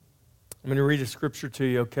I'm going to read a scripture to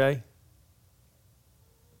you, okay?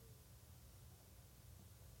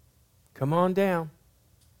 Come on down.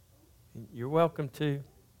 You're welcome to.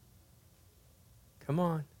 Come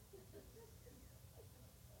on.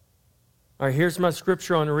 All right, here's my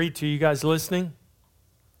scripture I want to read to you. You guys listening? It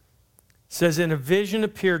says, in a vision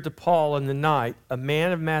appeared to Paul in the night. A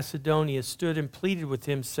man of Macedonia stood and pleaded with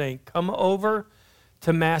him, saying, come over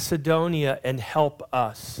to Macedonia and help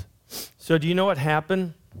us. So do you know what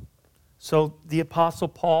happened? So the Apostle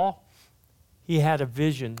Paul, he had a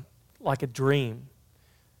vision, like a dream.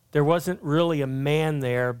 There wasn't really a man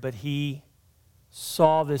there, but he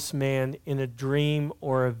saw this man in a dream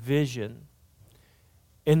or a vision.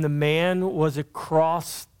 And the man was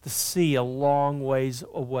across the sea a long ways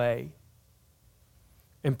away.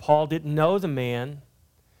 And Paul didn't know the man.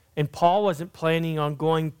 And Paul wasn't planning on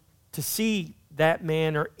going to see that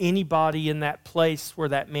man or anybody in that place where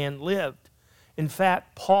that man lived. In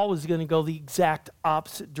fact, Paul was going to go the exact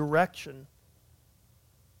opposite direction.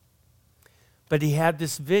 But he had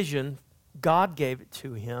this vision. God gave it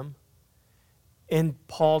to him. And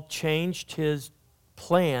Paul changed his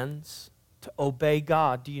plans to obey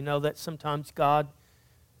God. Do you know that sometimes God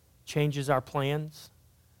changes our plans?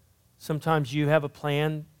 Sometimes you have a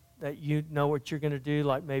plan that you know what you're going to do.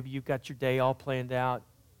 Like maybe you've got your day all planned out.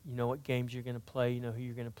 You know what games you're going to play. You know who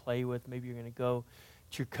you're going to play with. Maybe you're going to go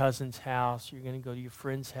to your cousin's house. You're going to go to your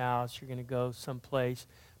friend's house. You're going to go someplace.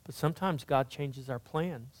 But sometimes God changes our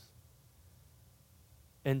plans.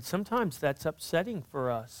 And sometimes that's upsetting for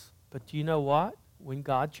us. But do you know what? When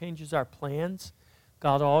God changes our plans,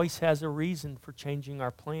 God always has a reason for changing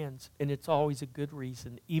our plans. And it's always a good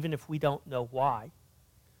reason, even if we don't know why.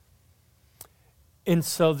 And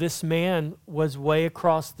so this man was way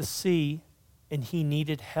across the sea, and he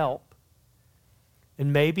needed help.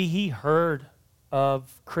 And maybe he heard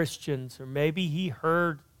of Christians, or maybe he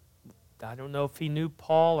heard, I don't know if he knew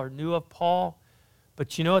Paul or knew of Paul,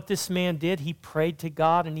 but you know what this man did? He prayed to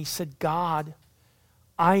God, and he said, God,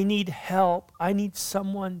 I need help. I need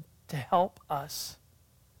someone to help us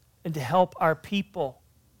and to help our people.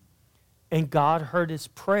 And God heard his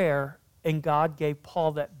prayer, and God gave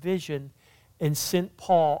Paul that vision and sent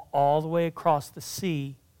Paul all the way across the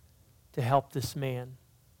sea to help this man.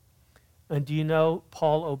 And do you know,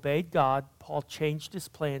 Paul obeyed God. Paul changed his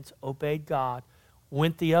plans, obeyed God,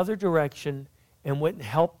 went the other direction, and went and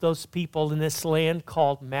helped those people in this land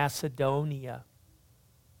called Macedonia.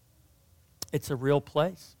 It's a real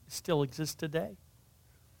place. It still exists today.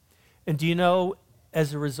 And do you know,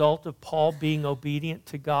 as a result of Paul being obedient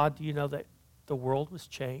to God, do you know that the world was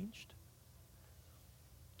changed?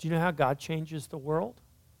 Do you know how God changes the world?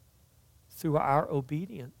 Through our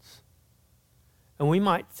obedience. And we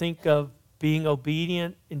might think of being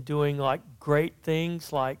obedient and doing like great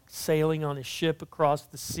things like sailing on a ship across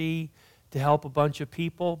the sea to help a bunch of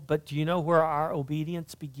people. But do you know where our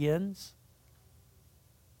obedience begins?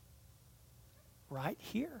 Right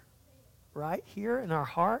here. Right here in our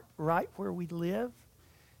heart, right where we live.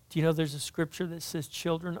 Do you know there's a scripture that says,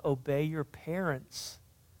 children, obey your parents,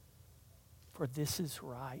 for this is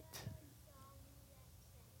right.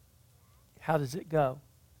 How does it go?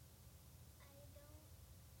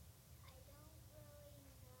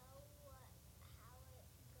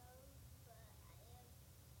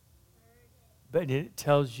 But it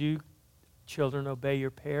tells you, children, obey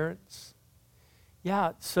your parents.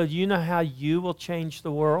 Yeah, so do you know how you will change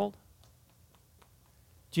the world?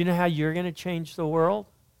 Do you know how you're going to change the world?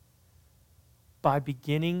 By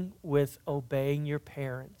beginning with obeying your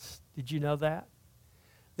parents. Did you know that?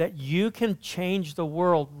 That you can change the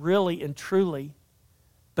world really and truly,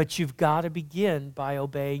 but you've got to begin by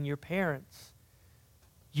obeying your parents.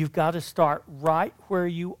 You've got to start right where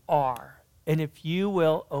you are. And if you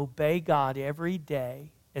will obey God every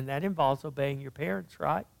day, and that involves obeying your parents,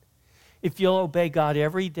 right? If you'll obey God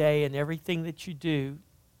every day in everything that you do,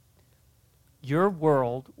 your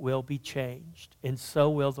world will be changed, and so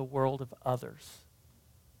will the world of others.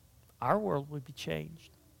 Our world will be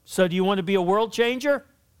changed. So do you want to be a world changer?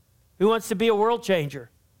 Who wants to be a world changer?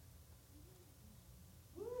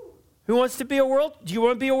 Who wants to be a world? Do you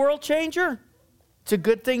want to be a world changer? It's a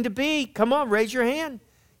good thing to be. Come on, raise your hand.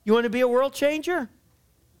 You want to be a world changer?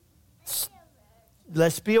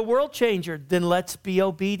 Let's be a world changer. Then let's be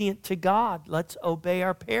obedient to God. Let's obey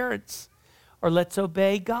our parents, or let's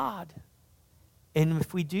obey God. And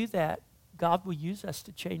if we do that, God will use us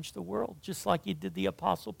to change the world, just like he did the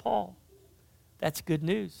Apostle Paul. That's good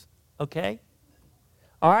news, okay?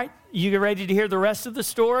 All right, you ready to hear the rest of the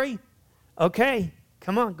story? Okay,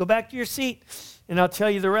 come on, go back to your seat, and I'll tell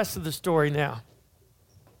you the rest of the story now.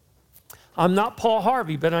 I'm not Paul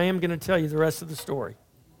Harvey, but I am going to tell you the rest of the story.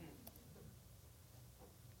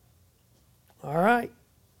 All right.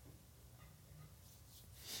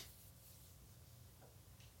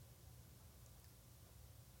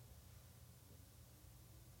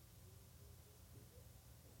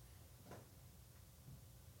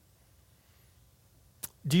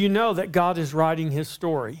 Do you know that God is writing His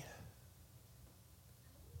story?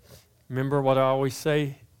 Remember what I always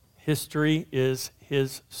say? History is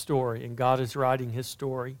His story, and God is writing His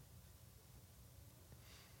story.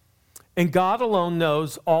 And God alone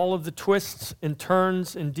knows all of the twists and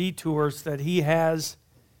turns and detours that He has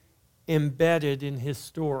embedded in His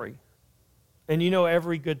story. And you know,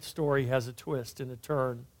 every good story has a twist and a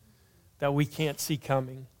turn that we can't see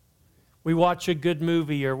coming. We watch a good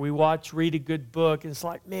movie or read a good book, and it's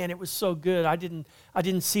like, man, it was so good. I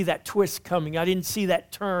didn't see that twist coming. I didn't see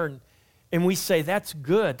that turn. And we say, that's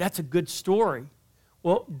good. That's a good story.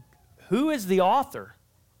 Well, who is the author?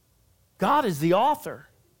 God is the author.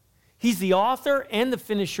 He's the author and the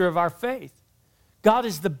finisher of our faith. God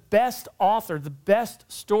is the best author, the best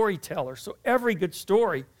storyteller. So every good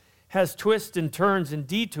story has twists and turns and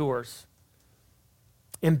detours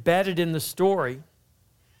embedded in the story.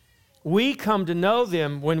 We come to know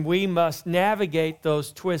them when we must navigate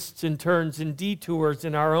those twists and turns and detours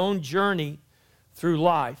in our own journey through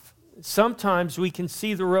life. Sometimes we can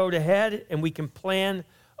see the road ahead and we can plan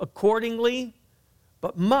accordingly,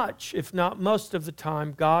 but much, if not most of the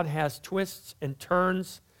time, God has twists and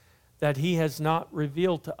turns that He has not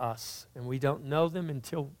revealed to us, and we don't know them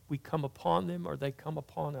until we come upon them or they come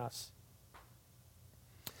upon us.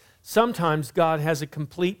 Sometimes God has a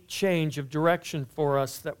complete change of direction for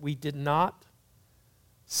us that we did not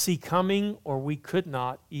see coming or we could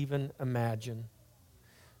not even imagine.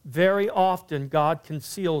 Very often, God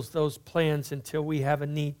conceals those plans until we have a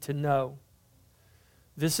need to know.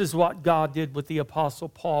 This is what God did with the Apostle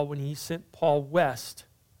Paul when He sent Paul west,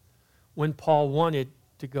 when Paul wanted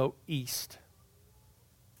to go east.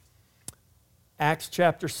 Acts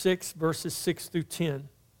chapter 6, verses 6 through 10.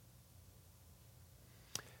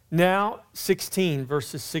 Now, 16,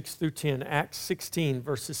 verses 6 through 10. Acts 16,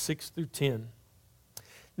 verses 6 through 10.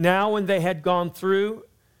 Now, when they had gone through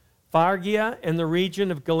Phrygia and the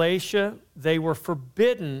region of Galatia, they were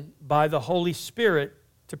forbidden by the Holy Spirit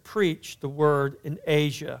to preach the word in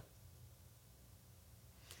Asia.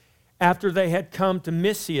 After they had come to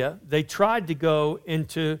Mysia, they tried to go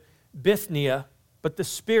into Bithynia, but the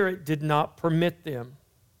Spirit did not permit them.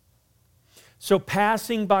 So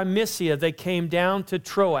passing by Mysia, they came down to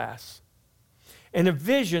Troas. And a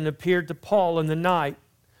vision appeared to Paul in the night.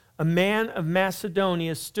 A man of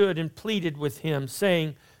Macedonia stood and pleaded with him,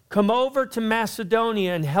 saying, "Come over to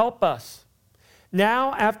Macedonia and help us."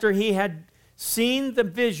 Now, after he had seen the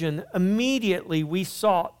vision, immediately we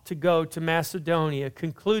sought to go to Macedonia,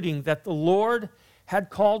 concluding that the Lord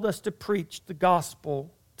had called us to preach the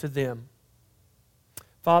gospel to them.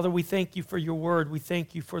 Father, we thank You for Your word. We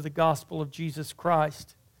thank You for the gospel of Jesus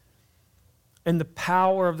Christ and the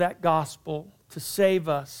power of that gospel to save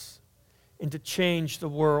us and to change the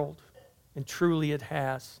world. And truly it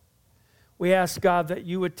has. We ask, God, that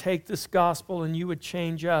You would take this gospel and You would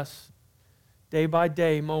change us day by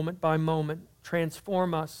day, moment by moment,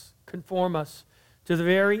 transform us, conform us to the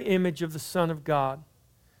very image of the Son of God,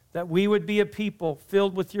 that we would be a people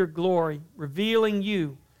filled with Your glory, revealing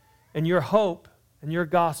You and Your hope and Your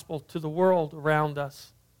gospel to the world around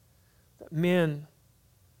us, that men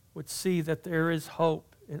would see that there is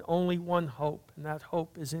hope and only one hope, and that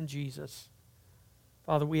hope is in Jesus.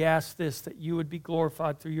 Father, we ask this, that You would be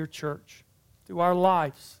glorified through Your church, through our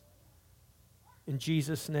lives. In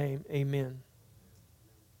Jesus' name, amen.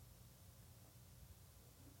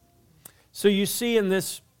 So you see in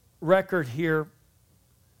this record here,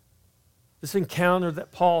 this encounter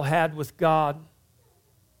that Paul had with God,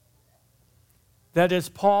 that as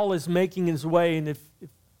Paul is making his way, and if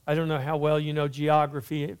I don't know how well you know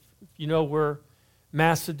geography, if you know where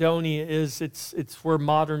Macedonia is, it's where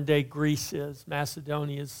modern-day Greece is.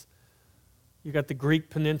 Macedonia is, you got the Greek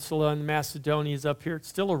peninsula, and Macedonia is up here. It's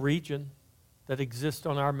still a region that exists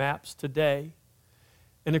on our maps today.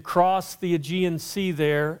 And across the Aegean Sea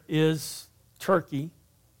there is Turkey,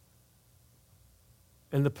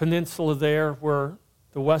 and the peninsula there where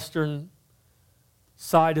the western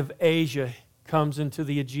side of Asia comes into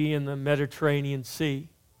the Aegean, the Mediterranean Sea.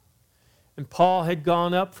 And Paul had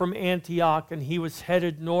gone up from Antioch, and he was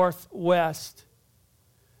headed northwest,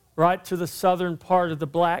 right to the southern part of the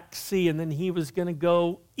Black Sea, and then he was going to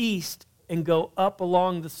go east and go up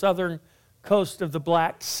along the southern coast of the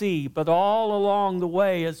Black Sea. But all along the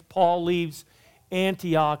way, as Paul leaves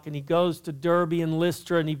Antioch and he goes to Derbe and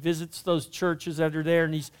Lystra and he visits those churches that are there,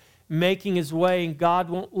 and he's making his way, and God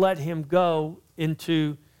won't let him go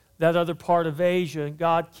into that other part of Asia, and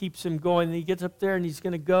God keeps him going. And he gets up there and he's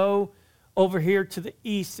going to go over here to the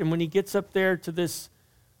east. And when he gets up there to this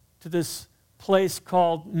place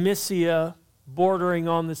called Mysia, bordering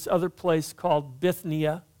on this other place called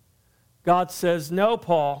Bithynia, God says, "No,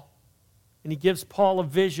 Paul." And he gives Paul a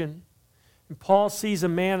vision. And Paul sees a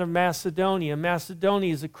man of Macedonia.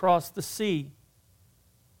 Macedonia is across the sea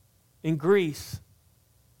in Greece.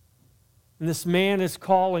 And this man is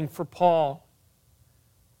calling for Paul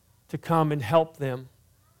to come and help them.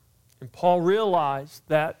 And Paul realized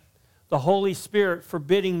that the Holy Spirit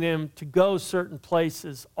forbidding them to go certain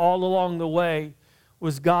places all along the way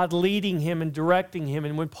was God leading him and directing him.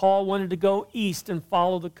 And when Paul wanted to go east and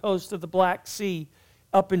follow the coast of the Black Sea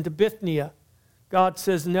up into Bithynia, God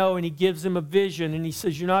says no, and he gives him a vision, and he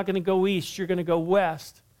says, "You're not going to go east, you're going to go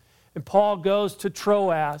west." And Paul goes to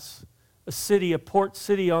Troas, a city, a port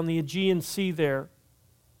city on the Aegean Sea there.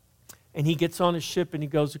 And he gets on a ship and he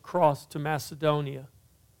goes across to Macedonia.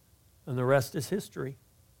 And the rest is history.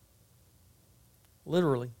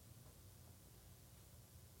 Literally.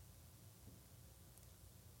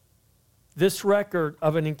 This record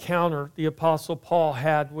of an encounter the Apostle Paul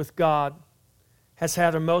had with God has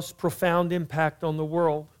had a most profound impact on the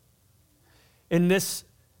world. And this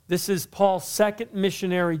is Paul's second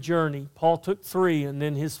missionary journey. Paul took 3, and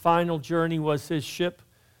then his final journey was his ship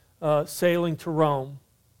sailing to Rome.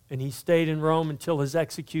 And he stayed in Rome until his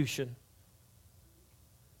execution.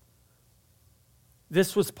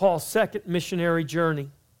 This was Paul's second missionary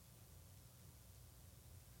journey.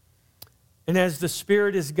 And as the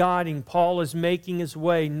Spirit is guiding, Paul is making his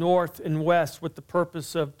way north and west with the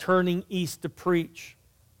purpose of turning east to preach.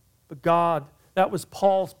 But God, that was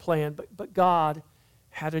Paul's plan, but God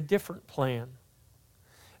had a different plan.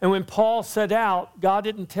 And when Paul set out, God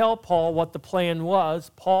didn't tell Paul what the plan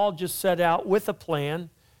was. Paul just set out with a plan,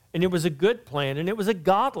 and it was a good plan, and it was a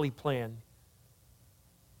godly plan.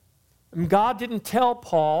 And God didn't tell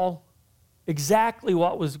Paul exactly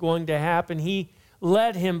what was going to happen. He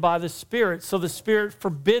led him by the Spirit, so the Spirit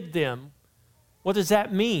forbid them. What does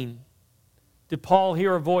that mean? Did Paul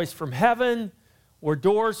hear a voice from heaven? Were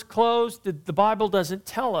doors closed? The Bible doesn't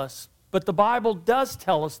tell us. But the Bible does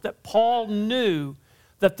tell us that Paul knew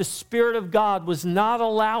that the Spirit of God was not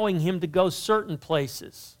allowing him to go certain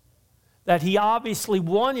places, that he obviously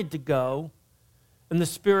wanted to go, and the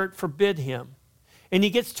Spirit forbid him. And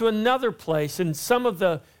he gets to another place, and some of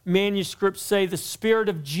the manuscripts say the Spirit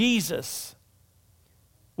of Jesus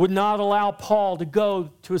would not allow Paul to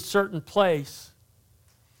go to a certain place.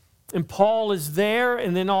 And Paul is there,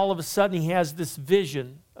 and then all of a sudden he has this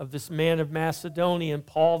vision of this man of Macedonia, and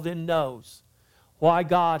Paul then knows why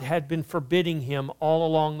God had been forbidding him all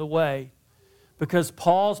along the way. Because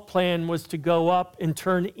Paul's plan was to go up and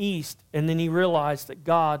turn east, and then he realized that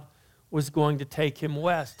God was going to take him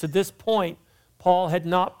west. To this point, Paul had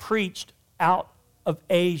not preached out of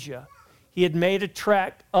Asia. He had made a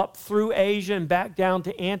trek up through Asia and back down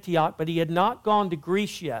to Antioch, but he had not gone to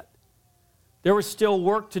Greece yet. There was still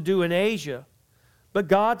work to do in Asia. But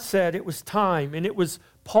God said it was time, and it was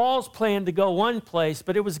Paul's plan to go one place,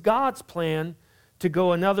 but it was God's plan to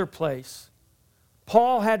go another place.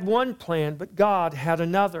 Paul had one plan, but God had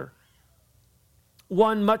another.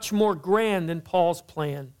 One much more grand than Paul's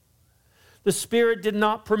plan. The Spirit did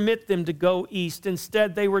not permit them to go east.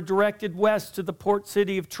 Instead, they were directed west to the port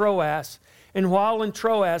city of Troas. And while in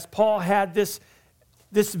Troas, Paul had this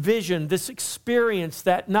vision, this experience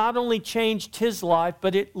that not only changed his life,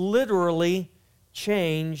 but it literally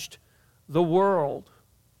changed the world.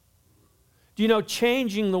 Do you know,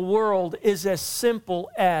 changing the world is as simple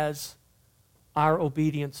as our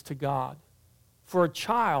obedience to God. For a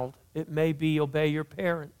child, it may be obey your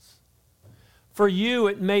parents. For you,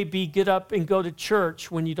 it may be get up and go to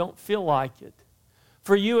church when you don't feel like it.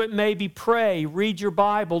 For you, it may be pray, read your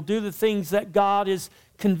Bible, do the things that God is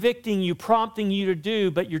convicting you, prompting you to do,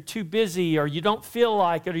 but you're too busy or you don't feel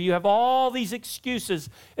like it, or you have all these excuses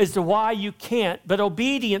as to why you can't. But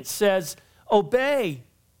obedience says, obey.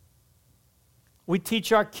 We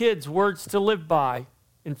teach our kids words to live by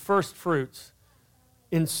in first fruits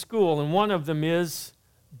in school, and one of them is,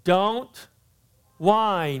 don't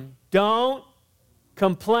whine, don't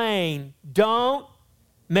complain, don't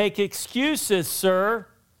make excuses, sir.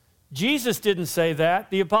 Jesus didn't say that.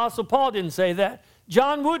 The Apostle Paul didn't say that.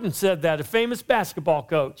 John Wooden said that, a famous basketball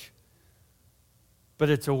coach. But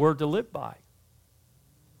it's a word to live by.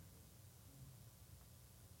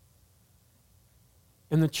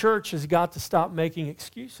 And the church has got to stop making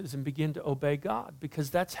excuses and begin to obey God, because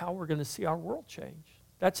that's how we're going to see our world change.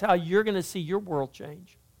 That's how you're going to see your world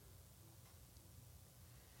change.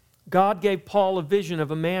 God gave Paul a vision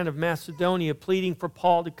of a man of Macedonia pleading for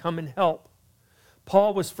Paul to come and help.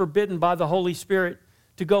 Paul was forbidden by the Holy Spirit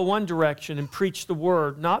to go one direction and preach the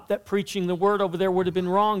word. Not that preaching the word over there would have been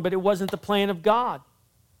wrong, but it wasn't the plan of God.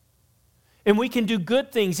 And we can do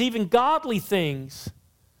good things, even godly things.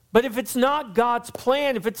 But if it's not God's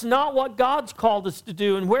plan, if it's not what God's called us to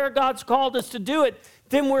do and where God's called us to do it,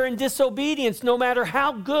 then we're in disobedience, no matter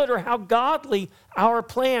how good or how godly our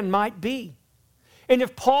plan might be. And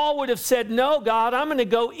if Paul would have said, no, God, I'm going to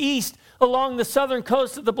go east along the southern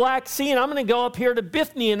coast of the Black Sea, and I'm going to go up here to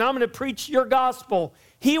Bithynia, and I'm going to preach your gospel,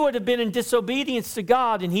 he would have been in disobedience to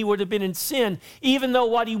God, and he would have been in sin, even though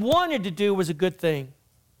what he wanted to do was a good thing.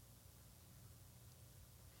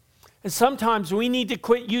 And sometimes we need to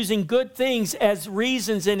quit using good things as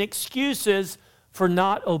reasons and excuses for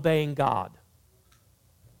not obeying God.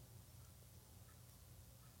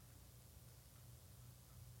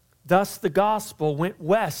 Thus, the gospel went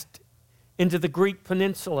west into the Greek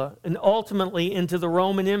peninsula and ultimately into the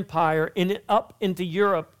Roman Empire and up into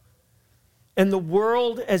Europe. And the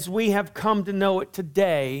world as we have come to know it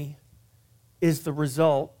today is the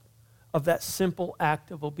result of that simple act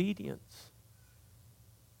of obedience.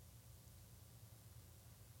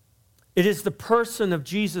 It is the person of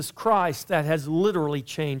Jesus Christ that has literally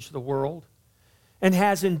changed the world and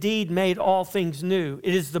has indeed made all things new.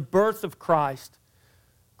 It is the birth of Christ,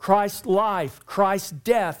 Christ's life, Christ's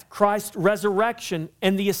death, Christ's resurrection,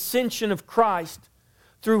 and the ascension of Christ,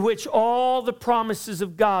 through which all the promises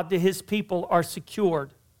of God to his people are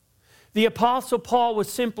secured. The Apostle Paul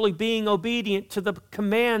was simply being obedient to the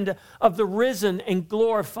command of the risen and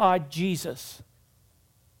glorified Jesus.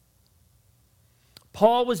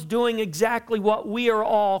 Paul was doing exactly what we are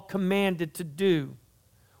all commanded to do,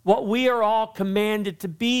 what we are all commanded to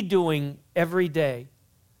be doing every day,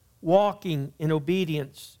 walking in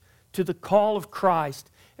obedience to the call of Christ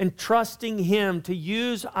and trusting him to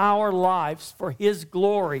use our lives for his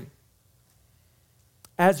glory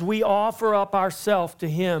as we offer up ourselves to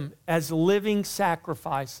him as living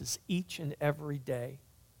sacrifices each and every day.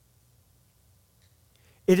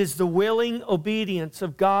 It is the willing obedience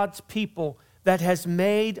of God's people that has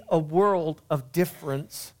made a world of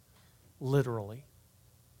difference, literally.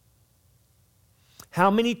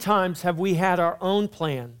 How many times have we had our own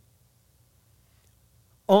plan,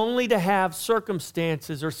 only to have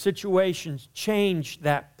circumstances or situations change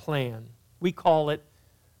that plan? We call it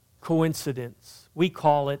coincidence. We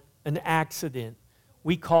call it an accident.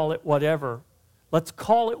 We call it whatever. Let's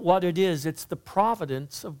call it what it is. It's the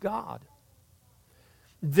providence of God.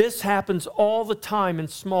 This happens all the time in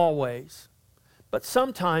small ways, but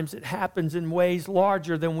sometimes it happens in ways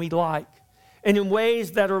larger than we like, and in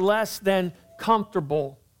ways that are less than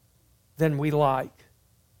comfortable than we like,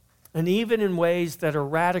 and even in ways that are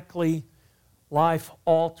radically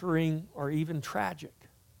life-altering or even tragic.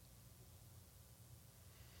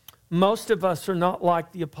 Most of us are not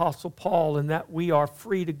like the Apostle Paul in that we are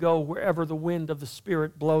free to go wherever the wind of the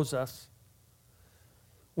Spirit blows us.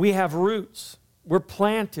 We have roots. We're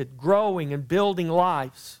planted, growing, and building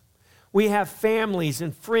lives. We have families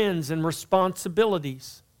and friends and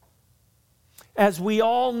responsibilities. As we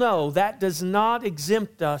all know, that does not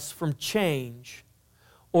exempt us from change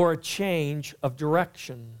or a change of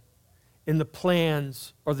direction in the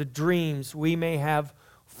plans or the dreams we may have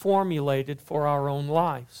formulated for our own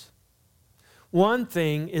lives. One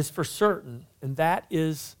thing is for certain, and that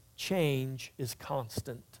is change is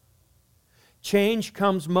constant. Change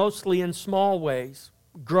comes mostly in small ways,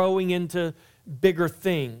 growing into bigger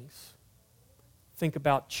things. Think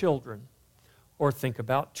about children or think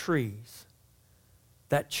about trees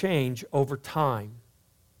that change over time.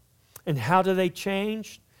 And how do they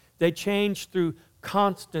change? They change through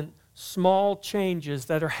constant small changes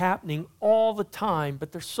that are happening all the time,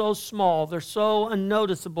 but they're so small, they're so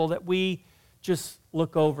unnoticeable that we just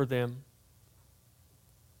look over them.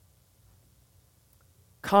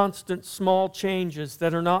 Constant small changes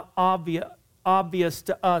that are not obvious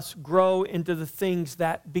to us grow into the things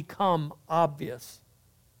that become obvious.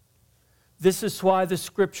 This is why the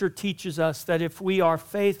Scripture teaches us that if we are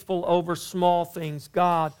faithful over small things,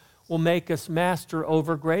 God will make us master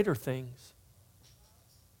over greater things.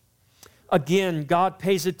 Again, God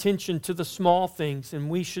pays attention to the small things,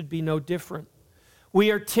 and we should be no different. We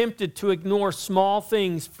are tempted to ignore small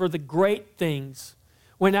things for the great things.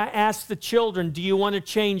 When I asked the children, do you want to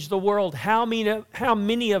change the world? How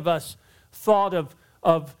many of us thought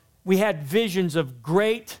of we had visions of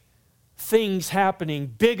great things happening,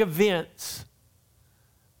 big events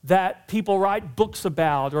that people write books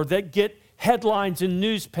about or that get headlines in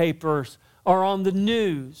newspapers or on the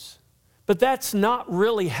news. But that's not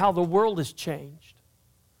really how the world has changed.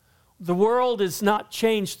 The world is not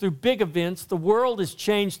changed through big events. The world is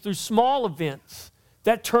changed through small events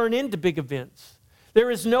that turn into big events. There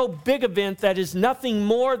is no big event that is nothing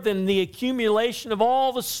more than the accumulation of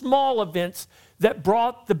all the small events that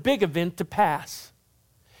brought the big event to pass.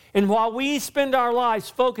 And while we spend our lives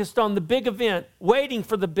focused on the big event, waiting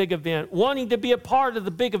for the big event, wanting to be a part of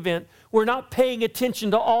the big event, we're not paying attention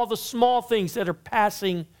to all the small things that are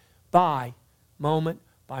passing by, moment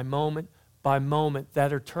by moment by moment,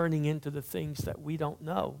 that are turning into the things that we don't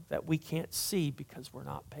know, that we can't see because we're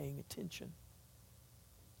not paying attention.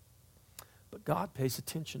 But God pays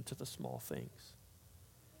attention to the small things.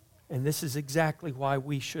 And this is exactly why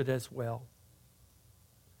we should as well.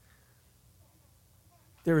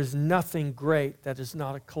 There is nothing great that is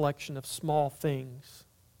not a collection of small things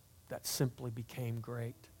that simply became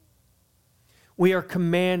great. We are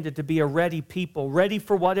commanded to be a ready people, ready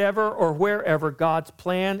for whatever or wherever God's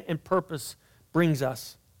plan and purpose brings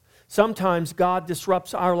us. Sometimes God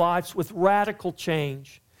disrupts our lives with radical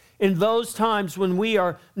change. In those times when we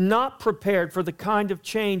are not prepared for the kind of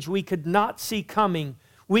change we could not see coming,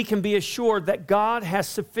 we can be assured that God has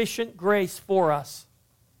sufficient grace for us.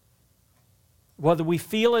 Whether we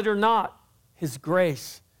feel it or not, His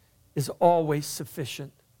grace is always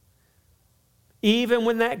sufficient. Even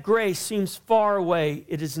when that grace seems far away,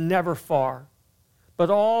 it is never far, but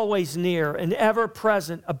always near and ever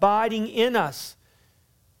present, abiding in us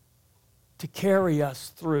to carry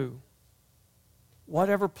us through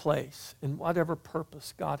whatever place and whatever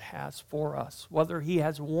purpose God has for us, whether He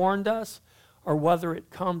has warned us or whether it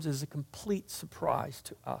comes as a complete surprise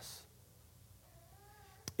to us.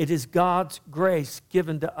 It is God's grace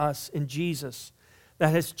given to us in Jesus that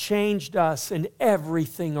has changed us and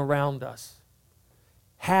everything around us.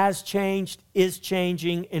 Has changed, is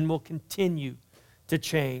changing, and will continue to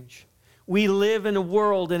change. We live in a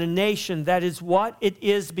world, in a nation that is what it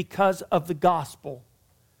is because of the gospel.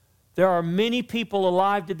 There are many people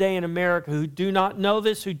alive today in America who do not know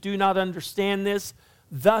this, who do not understand this,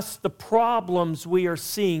 thus the problems we are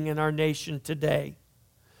seeing in our nation today.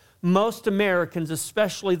 Most Americans,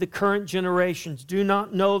 especially the current generations, do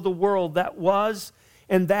not know the world that was,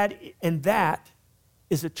 and that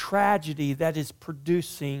is a tragedy that is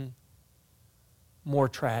producing more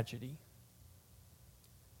tragedy.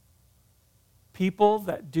 People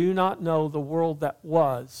that do not know the world that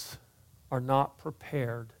was are not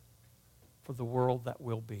prepared for the world that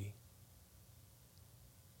will be.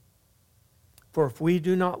 For if we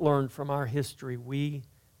do not learn from our history, we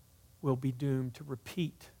will be doomed to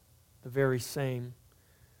repeat the very same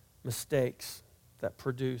mistakes that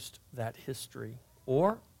produced that history.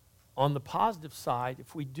 Or, on the positive side,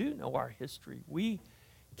 if we do know our history, we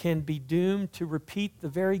can be doomed to repeat the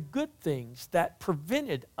very good things that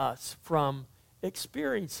prevented us from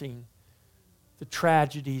experiencing the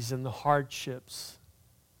tragedies and the hardships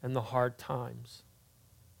and the hard times.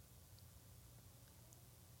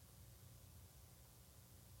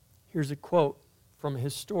 Here's a quote from a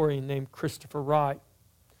historian named Christopher Wright.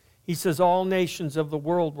 He says, "All nations of the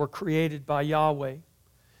world were created by Yahweh,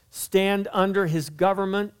 stand under His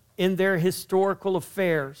government in their historical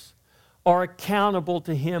affairs, are accountable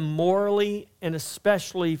to Him morally and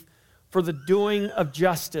especially for the doing of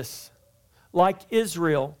justice. Like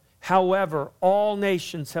Israel, however, all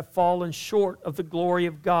nations have fallen short of the glory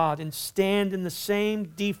of God and stand in the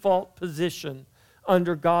same default position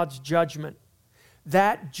under God's judgment.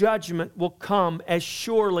 That judgment will come as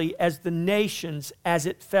surely as the nations as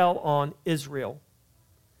it fell on Israel.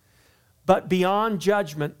 But beyond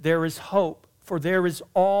judgment, there is hope, for there is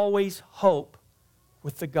always hope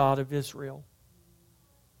with the God of Israel."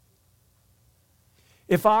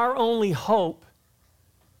 If our only hope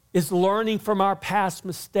is learning from our past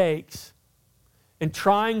mistakes and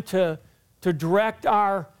trying to direct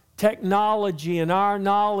our technology and our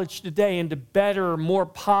knowledge today into better, more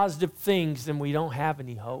positive things, then we don't have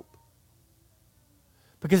any hope.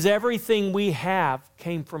 Because everything we have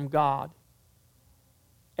came from God.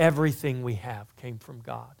 Everything we have came from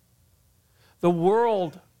God. The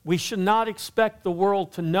world, we should not expect the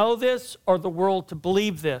world to know this or the world to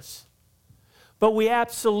believe this. But we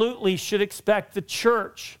absolutely should expect the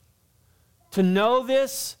church to know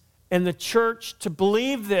this and the church to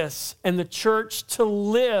believe this and the church to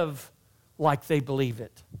live like they believe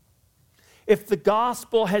it. If the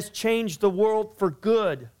gospel has changed the world for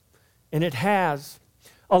good, and it has,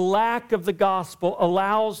 a lack of the gospel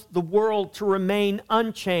allows the world to remain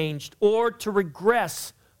unchanged or to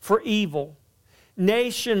regress for evil.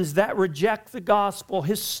 Nations that reject the gospel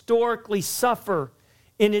historically suffer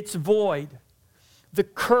in its void. The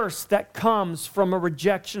curse that comes from a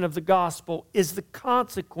rejection of the gospel is the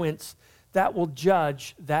consequence that will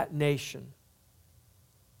judge that nation.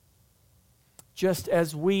 Just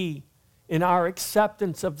as we, in our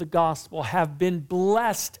acceptance of the gospel, have been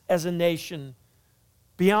blessed as a nation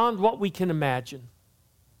beyond what we can imagine,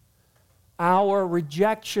 our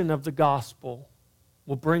rejection of the gospel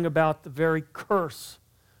will bring about the very curse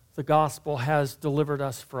the gospel has delivered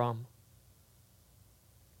us from.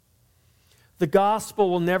 The gospel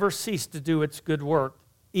will never cease to do its good work,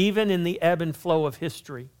 even in the ebb and flow of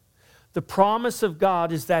history. The promise of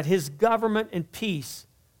God is that His government and peace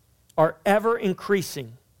are ever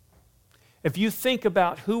increasing. If you think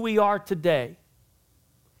about who we are today,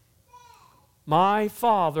 my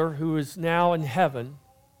father, who is now in heaven,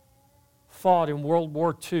 fought in World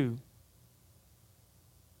War II.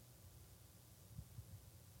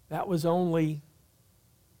 That was only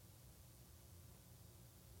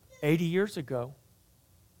 80 years ago.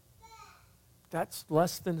 That's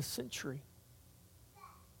less than a century.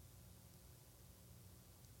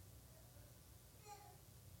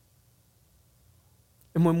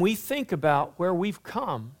 And when we think about where we've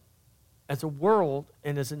come as a world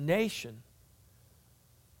and as a nation,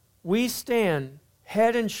 we stand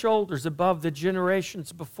head and shoulders above the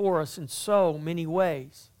generations before us in so many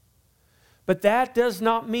ways. But that does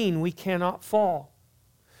not mean we cannot fall.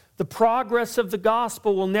 The progress of the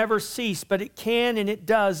gospel will never cease, but it can and it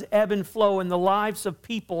does ebb and flow in the lives of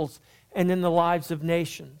peoples and in the lives of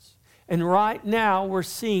nations. And right now we're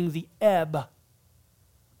seeing the ebb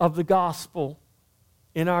of the gospel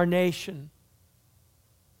in our nation.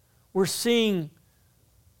 We're seeing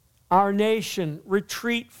our nation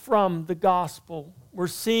retreat from the gospel. We're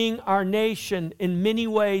seeing our nation in many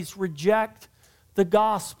ways reject the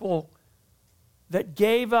gospel that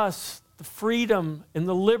gave us the freedom and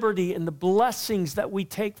the liberty and the blessings that we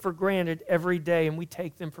take for granted every day. And we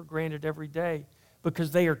take them for granted every day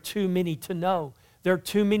because they are too many to know. They're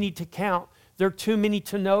too many to count. They're too many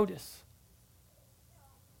to notice.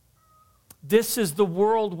 This is the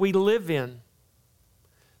world we live in.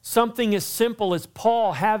 Something as simple as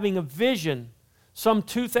Paul having a vision some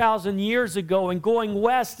 2,000 years ago and going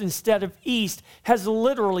west instead of east has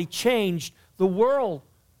literally changed the world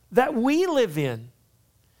that we live in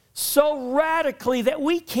so radically that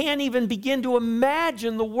we can't even begin to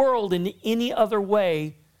imagine the world in any other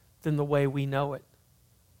way than the way we know it.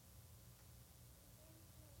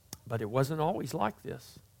 But it wasn't always like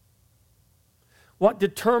this. What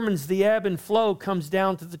determines the ebb and flow comes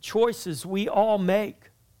down to the choices we all make.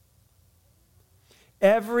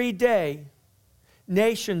 Every day,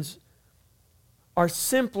 nations are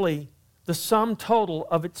simply the sum total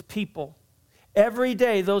of its people. Every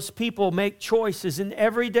day, those people make choices, and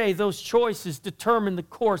every day, those choices determine the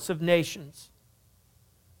course of nations.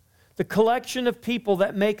 The collection of people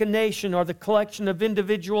that make a nation are the collection of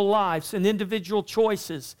individual lives and individual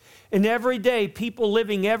choices. And every day, people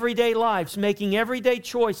living everyday lives, making everyday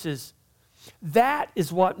choices, that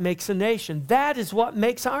is what makes a nation. That is what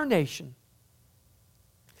makes our nation.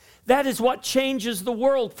 That is what changes the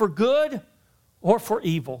world for good or for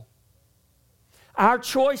evil. Our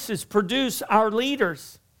choices produce our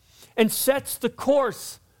leaders and sets the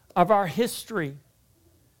course of our history.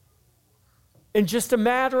 In just a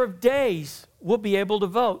matter of days, we'll be able to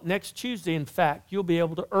vote. Next Tuesday, in fact, you'll be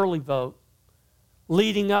able to early vote,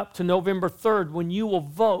 leading up to November 3rd, when you will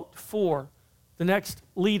vote for the next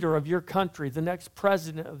leader of your country, the next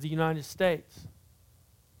president of the United States.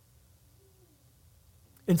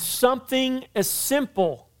 And something as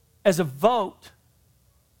simple as a vote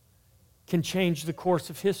can change the course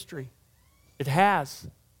of history. It has.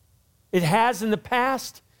 It has in the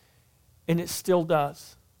past, and it still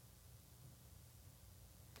does.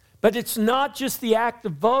 But it's not just the act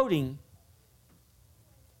of voting.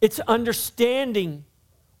 It's understanding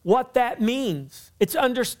what that means. It's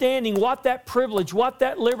understanding what that privilege, what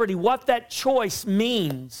that liberty, what that choice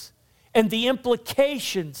means, and the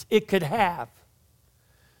implications it could have.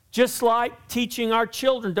 Just like teaching our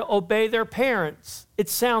children to obey their parents. It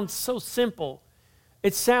sounds so simple.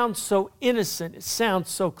 It sounds so innocent. It sounds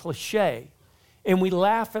so cliche. And we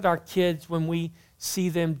laugh at our kids when we see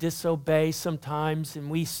them disobey sometimes, and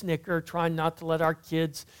we snicker, trying not to let our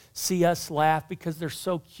kids see us laugh because they're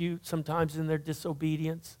so cute sometimes in their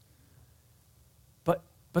disobedience.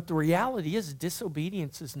 But the reality is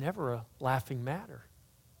disobedience is never a laughing matter.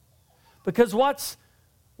 Because what's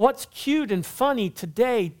cute and funny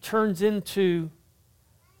today turns into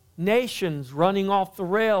nations running off the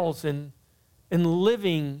rails and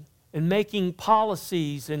living and making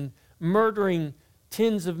policies and murdering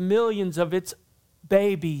tens of millions of its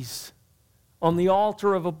babies on the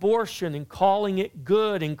altar of abortion and calling it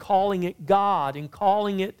good and calling it God and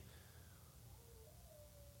calling it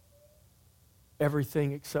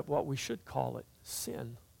everything except what we should call it,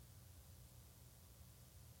 sin.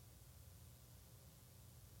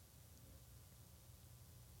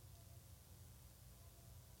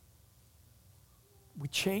 We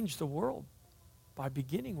change the world by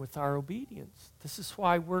beginning with our obedience. This is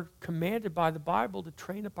why we're commanded by the Bible to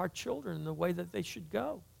train up our children in the way that they should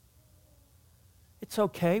go. It's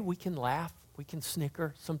okay. We can laugh. We can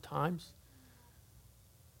snicker sometimes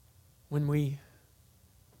when we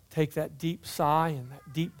take that deep sigh and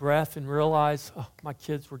that deep breath and realize, oh, my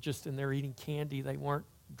kids were just in there eating candy. They weren't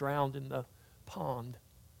drowned in the pond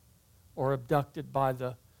or abducted by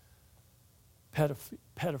the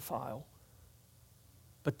pedophile.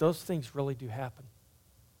 But those things really do happen.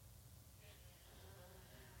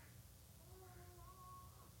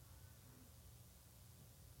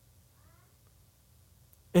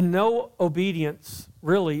 And no obedience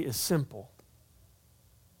really is simple.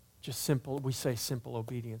 Just simple. We say simple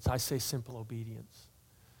obedience. I say simple obedience.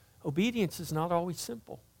 Obedience is not always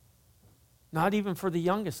simple. Not even for the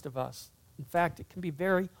youngest of us. In fact, it can be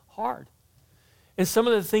very hard. And some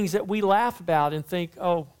of the things that we laugh about and think,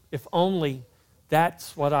 oh, if only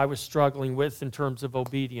that's what I was struggling with in terms of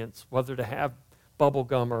obedience, whether to have bubble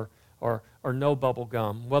gum or no bubble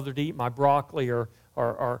gum, whether to eat my broccoli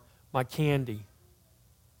or my candy.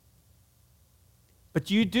 But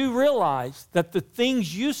you do realize that the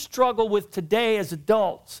things you struggle with today as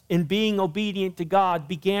adults in being obedient to God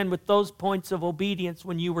began with those points of obedience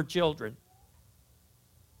when you were children.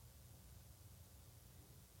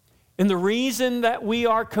 And the reason that we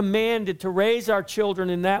are commanded to raise our children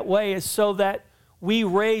in that way is so that we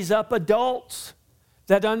raise up adults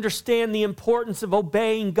that understand the importance of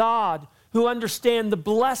obeying God, who understand the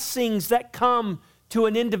blessings that come to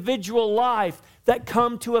an individual life, that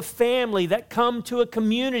come to a family, that come to a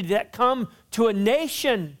community, that come to a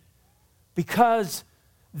nation, because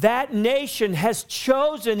that nation has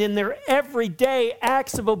chosen in their everyday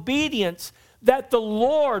acts of obedience that the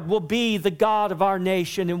Lord will be the God of our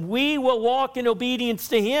nation, and we will walk in obedience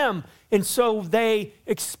to Him. And so they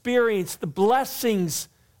experience the blessings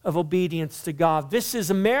of obedience to God. This is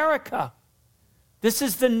America. This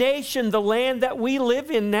is the nation, the land that we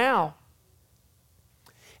live in now.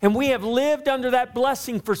 And we have lived under that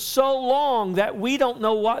blessing for so long that we don't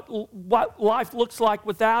know what life looks like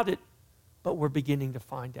without it, but we're beginning to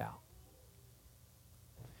find out.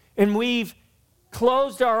 And we've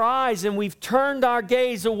closed our eyes and we've turned our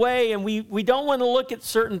gaze away, and we don't want to look at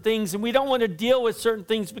certain things, and we don't want to deal with certain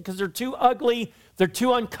things because they're too ugly, they're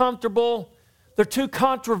too uncomfortable, they're too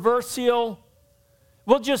controversial.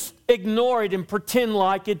 We'll just ignore it and pretend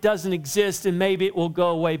like it doesn't exist, and maybe it will go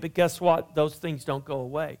away. But guess what? Those things don't go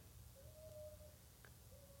away.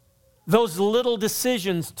 Those little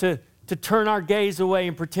decisions to turn our gaze away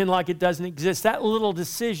and pretend like it doesn't exist, that little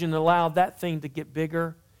decision allowed that thing to get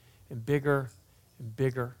bigger and bigger and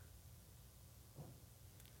bigger.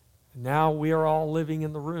 And now we are all living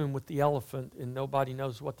in the room with the elephant, and nobody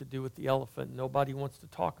knows what to do with the elephant. Nobody wants to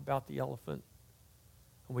talk about the elephant.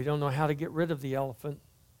 And we don't know how to get rid of the elephant.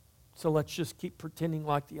 So let's just keep pretending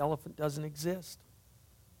like the elephant doesn't exist.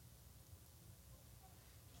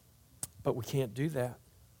 But we can't do that.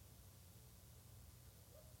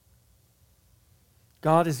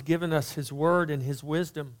 God has given us His word and His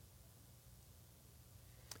wisdom.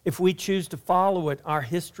 If we choose to follow it, our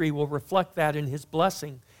history will reflect that in His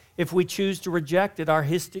blessing. If we choose to reject it, our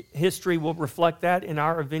history will reflect that in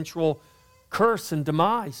our eventual curse and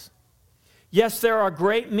demise. Yes, there are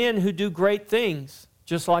great men who do great things,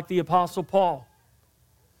 just like the Apostle Paul.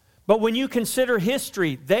 But when you consider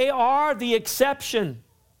history, they are the exception.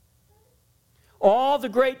 All the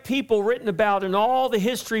great people written about in all the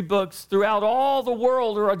history books throughout all the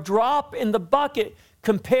world are a drop in the bucket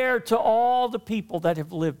compared to all the people that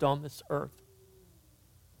have lived on this earth.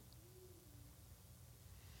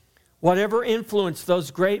 Whatever influence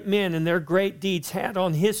those great men and their great deeds had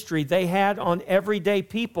on history, they had on everyday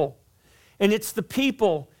people. And it's the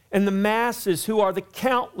people and the masses who are the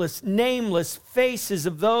countless, nameless faces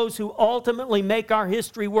of those who ultimately make our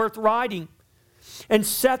history worth writing and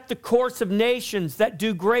set the course of nations that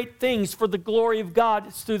do great things for the glory of God.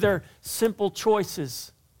 It's through their simple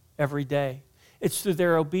choices every day. It's through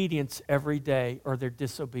their obedience every day or their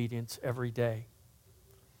disobedience every day.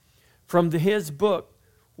 From his book,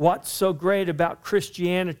 What's So Great About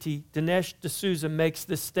Christianity, Dinesh D'Souza makes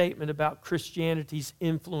this statement about Christianity's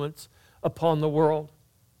influence upon the world.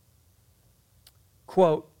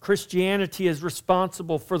 Quote, Christianity is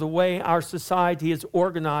responsible for the way our society is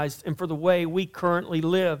organized and for the way we currently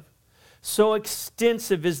live. So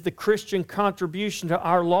extensive is the Christian contribution to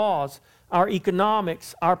our laws, our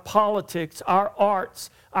economics, our politics, our arts,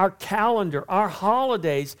 our calendar, our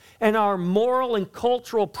holidays, and our moral and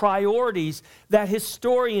cultural priorities that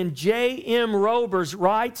historian J.M. Roberts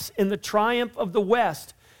writes in The Triumph of the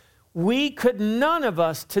West, none of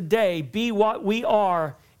us today be what we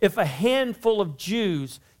are if a handful of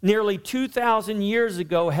Jews nearly 2,000 years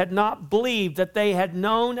ago had not believed that they had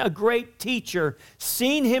known a great teacher,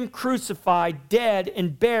 seen him crucified, dead,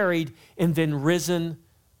 and buried, and then risen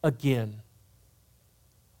again.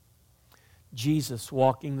 Jesus,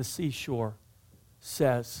 walking the seashore,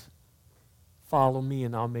 says, "Follow me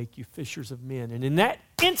and I'll make you fishers of men." And in that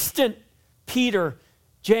instant, Peter,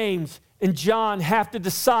 James, and John have to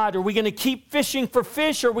decide, are we going to keep fishing for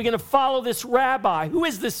fish or are we going to follow this rabbi? Who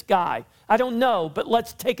is this guy? I don't know, but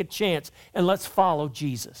let's take a chance and let's follow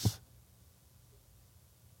Jesus.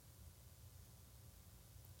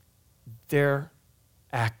 Their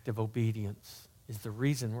act of obedience is the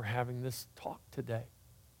reason we're having this talk today.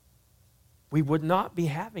 We would not be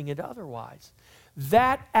having it otherwise.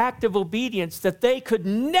 That act of obedience that they could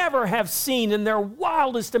never have seen in their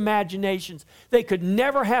wildest imaginations, they could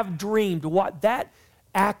never have dreamed what that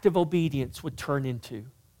act of obedience would turn into.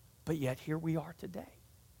 But yet here we are today.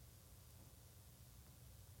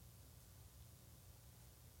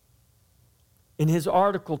 In his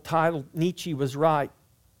article titled "Nietzsche Was Right,"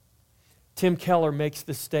 Tim Keller makes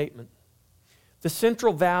this statement: "The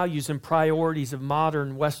central values and priorities of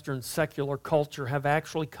modern Western secular culture have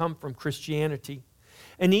actually come from Christianity.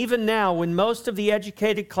 And even now, when most of the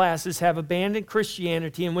educated classes have abandoned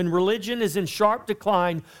Christianity and when religion is in sharp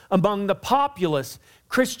decline among the populace,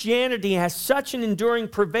 Christianity has such an enduring,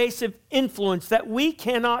 pervasive influence that we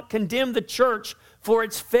cannot condemn the church for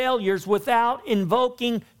its failures without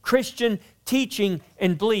invoking Christian teaching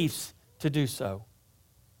and beliefs to do so."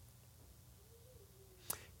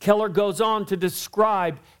 Keller goes on to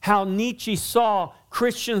describe how Nietzsche saw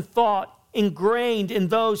Christian thought ingrained in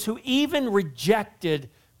those who even rejected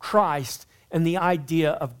Christ and the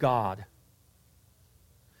idea of God.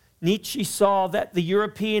 Nietzsche saw that the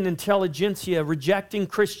European intelligentsia rejecting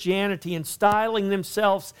Christianity and styling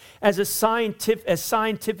themselves as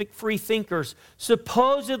scientific free thinkers,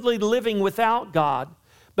 supposedly living without God,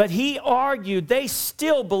 but he argued they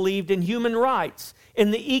still believed in human rights,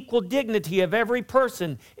 in the equal dignity of every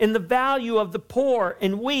person, in the value of the poor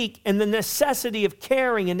and weak, and the necessity of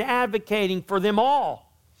caring and advocating for them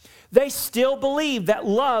all. They still believe that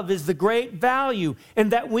love is the great value and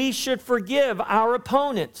that we should forgive our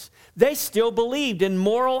opponents. They still believed in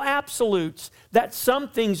moral absolutes, that some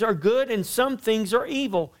things are good and some things are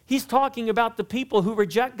evil. He's talking about the people who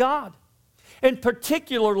reject God. And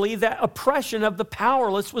particularly that oppression of the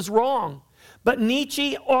powerless was wrong. But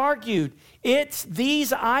Nietzsche argued it's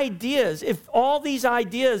these ideas, if all these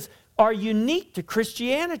ideas are unique to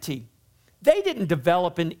Christianity, they didn't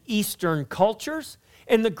develop in Eastern cultures.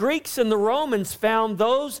 And the Greeks and the Romans found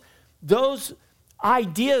those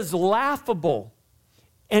ideas laughable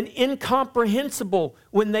and incomprehensible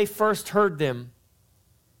when they first heard them.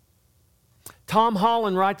 Tom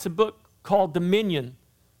Holland writes a book called Dominion,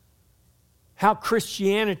 how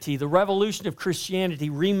Christianity, the revolution of Christianity,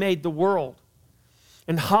 remade the world.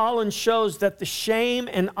 And Holland shows that the shame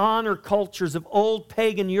and honor cultures of old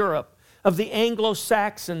pagan Europe, of the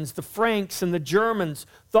Anglo-Saxons, the Franks, and the Germans,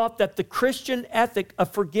 thought that the Christian ethic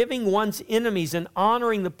of forgiving one's enemies and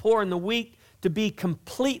honoring the poor and the weak to be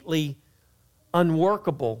completely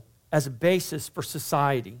unworkable as a basis for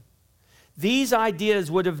society. These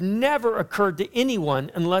ideas would have never occurred to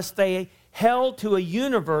anyone unless they held to a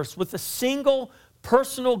universe with a single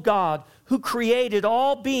personal God who created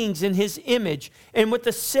all beings in his image, and with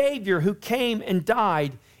a Savior who came and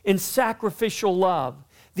died in sacrificial love.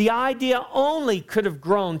 The idea only could have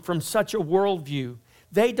grown from such a worldview.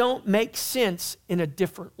 They don't make sense in a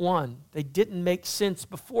different one. They didn't make sense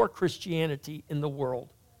before Christianity in the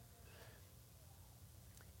world.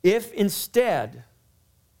 If instead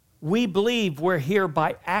we believe we're here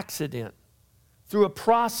by accident, through a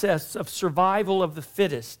process of survival of the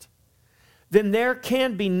fittest, then there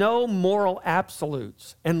can be no moral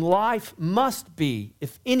absolutes, and life must be,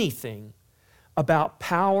 if anything, about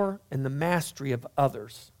power and the mastery of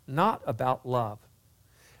others, not about love.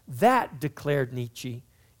 That, declared Nietzsche,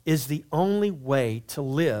 is the only way to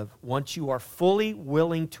live once you are fully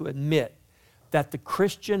willing to admit that the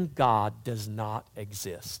Christian God does not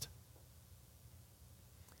exist.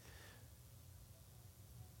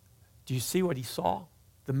 Do you see what he saw?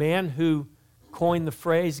 The man who coined the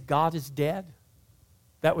phrase, God is dead,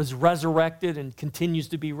 that was resurrected and continues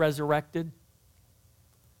to be resurrected.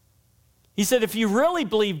 He said, if you really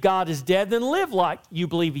believe God is dead, then live like you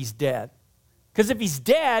believe he's dead. Because if he's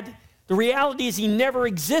dead, The reality is he never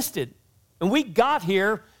existed. And we got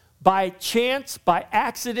here by chance, by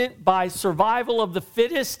accident, by survival of the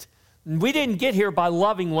fittest. We didn't get here by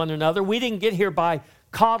loving one another. We didn't get here by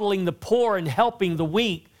coddling the poor and helping the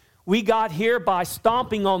weak. We got here by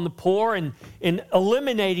stomping on the poor and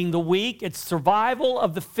eliminating the weak. It's survival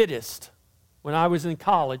of the fittest. When I was in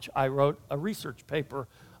college, I wrote a research paper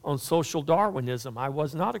on social Darwinism. I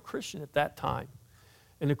was not a Christian at that time.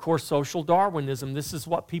 And of course, social Darwinism, this is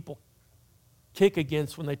what people kick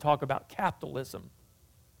against when they talk about capitalism.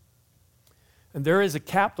 And there is a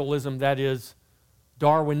capitalism that is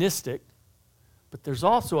Darwinistic, but there's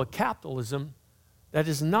also a capitalism that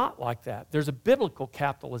is not like that. There's a biblical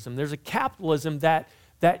capitalism. There's a capitalism that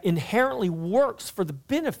inherently works for the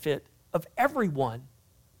benefit of everyone.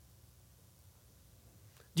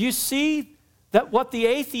 Do you see that what the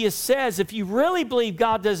atheist says, if you really believe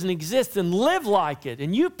God doesn't exist, then live like it.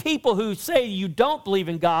 And you people who say you don't believe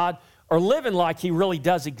in God are living like he really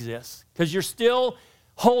does exist, because you're still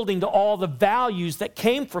holding to all the values that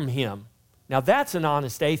came from him. Now that's an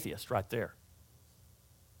honest atheist right there.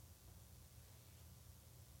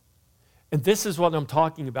 And this is what I'm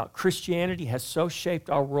talking about. Christianity has so shaped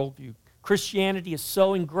our worldview. Christianity is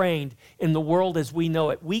so ingrained in the world as we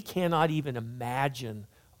know it. We cannot even imagine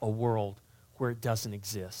a world where it doesn't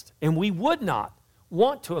exist. And we would not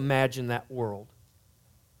want to imagine that world.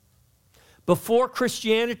 Before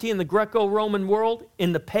Christianity in the Greco-Roman world,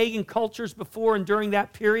 in the pagan cultures before and during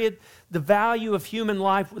that period, the value of human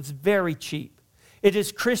life was very cheap. It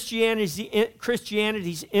is Christianity's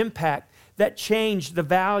impact that changed the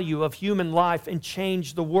value of human life and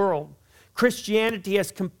changed the world. Christianity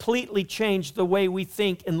has completely changed the way we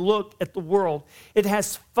think and look at the world. It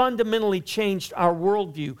has fundamentally changed our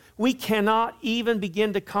worldview. We cannot even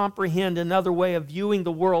begin to comprehend another way of viewing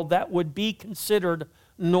the world that would be considered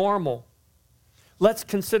normal. Let's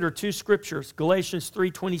consider two scriptures, Galatians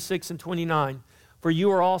 3:26 and 29. For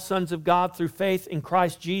you are all sons of God through faith in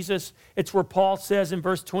Christ Jesus. It's where Paul says in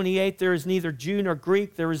verse 28, there is neither Jew nor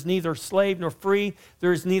Greek, there is neither slave nor free,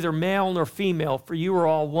 there is neither male nor female, for you are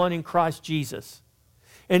all one in Christ Jesus.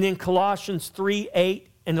 And in Colossians 3:8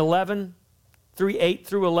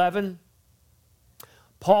 through 11,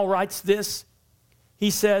 Paul writes this.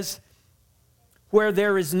 He says, where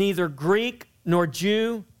there is neither Greek nor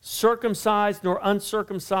Jew, circumcised nor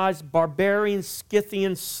uncircumcised, barbarian,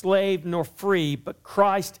 Scythian, slave nor free, but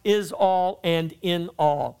Christ is all and in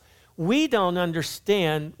all. We don't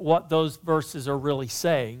understand what those verses are really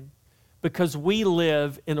saying because we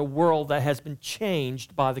live in a world that has been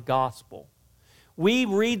changed by the gospel. We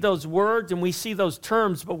read those words and we see those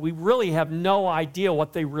terms, but we really have no idea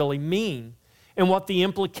what they really mean and what the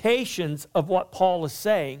implications of what Paul is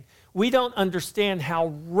saying. We don't understand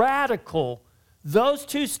how radical those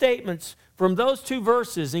two statements from those two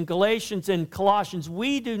verses in Galatians and Colossians,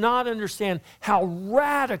 we do not understand how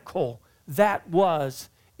radical that was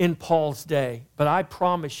in Paul's day. But I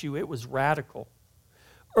promise you it was radical.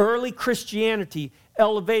 Early Christianity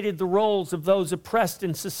elevated the roles of those oppressed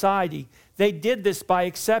in society. They did this by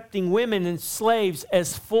accepting women and slaves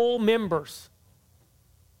as full members.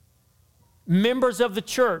 Members of the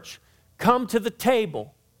church, come to the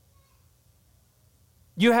table.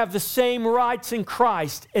 You have the same rights in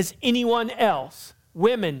Christ as anyone else.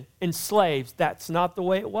 Women and slaves, that's not the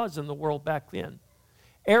way it was in the world back then.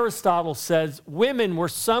 Aristotle says women were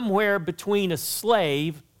somewhere between a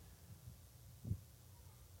slave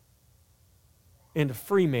and a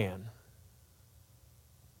free man.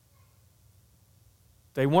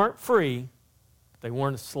 They weren't free, they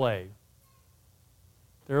weren't a slave.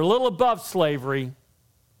 They're a little above slavery.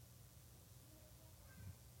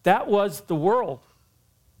 That was the world.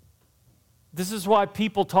 This is why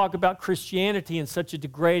people talk about Christianity in such a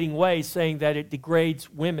degrading way, saying that it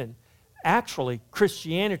degrades women. Actually,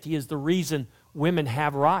 Christianity is the reason women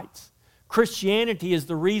have rights. Christianity is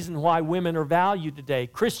the reason why women are valued today.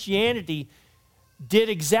 Christianity did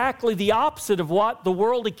exactly the opposite of what the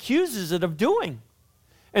world accuses it of doing.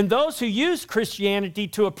 And those who used Christianity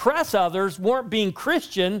to oppress others weren't being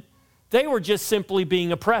Christian, they were just simply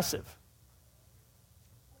being oppressive.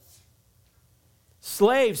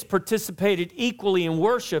 Slaves participated equally in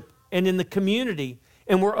worship and in the community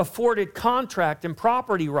and were afforded contract and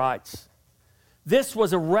property rights. This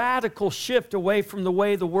was a radical shift away from the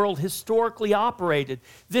way the world historically operated.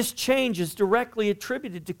 This change is directly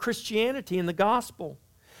attributed to Christianity and the gospel.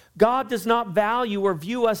 God does not value or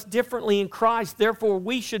view us differently in Christ. Therefore,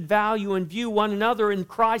 we should value and view one another in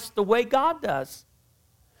Christ the way God does.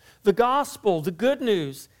 The gospel, the good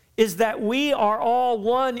news, is that we are all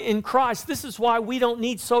one in Christ. This is why we don't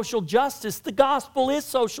need social justice. The gospel is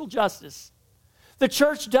social justice. The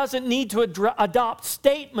church doesn't need to adopt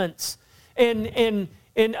statements and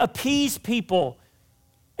appease people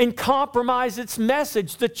and compromise its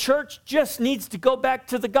message. The church just needs to go back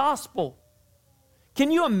to the gospel.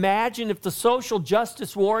 Can you imagine if the social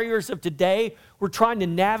justice warriors of today were trying to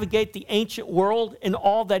navigate the ancient world and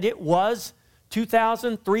all that it was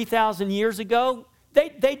 2,000, 3,000 years ago?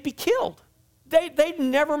 They'd be killed. They'd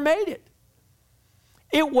never made it.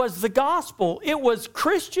 It was the gospel. It was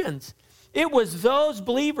Christians. It was those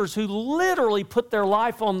believers who literally put their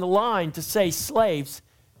life on the line to say slaves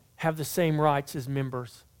have the same rights as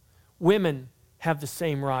members. Women have the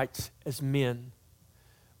same rights as men.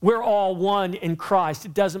 We're all one in Christ.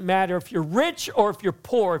 It doesn't matter if you're rich or if you're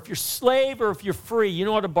poor, if you're slave or if you're free. You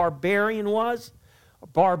know what a barbarian was? A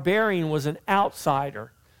barbarian was an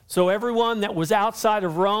outsider. So everyone that was outside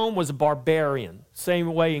of Rome was a barbarian.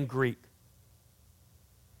 Same way in Greek.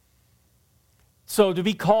 So to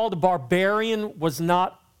be called a barbarian was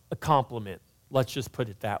not a compliment. Let's just put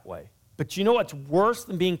it that way. But you know what's worse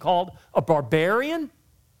than being called a barbarian?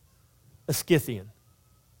 A Scythian.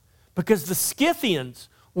 Because the Scythians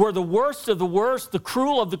were the worst of the worst, the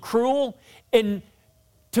cruel of the cruel, and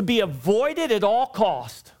to be avoided at all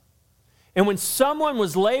cost. And when someone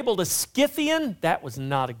was labeled a Scythian, that was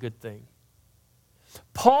not a good thing.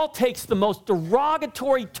 Paul takes the most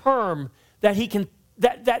derogatory term that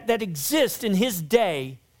that exists in his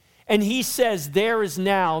day, and he says there is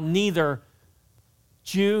now neither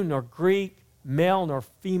Jew nor Greek, male nor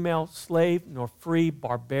female, slave nor free,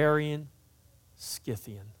 barbarian,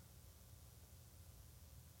 Scythian.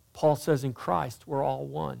 Paul says in Christ we're all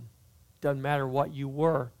one. Doesn't matter what you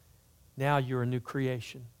were, now you're a new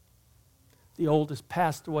creation. The old has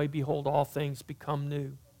passed away, behold, all things become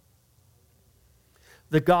new.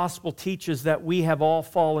 The gospel teaches that we have all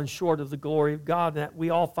fallen short of the glory of God, and that we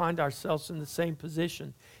all find ourselves in the same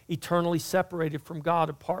position, eternally separated from God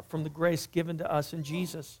apart from the grace given to us in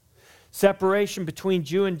Jesus. Separation between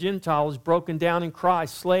Jew and Gentile is broken down in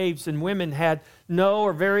Christ. Slaves and women had no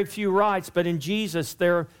or very few rights, but in Jesus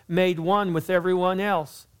they're made one with everyone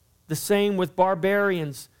else. The same with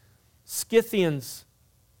barbarians, Scythians.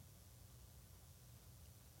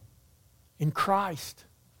 In Christ,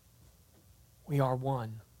 we are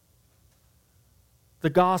one. The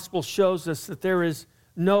gospel shows us that there is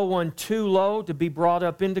no one too low to be brought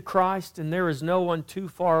up into Christ, and there is no one too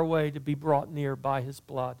far away to be brought near by his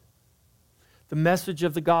blood. The message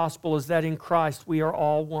of the gospel is that in Christ we are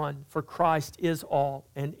all one, for Christ is all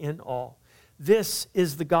and in all. This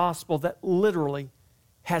is the gospel that literally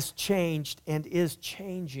has changed and is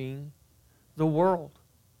changing the world.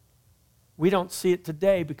 We don't see it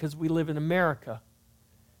today because we live in America.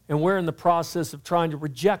 And we're in the process of trying to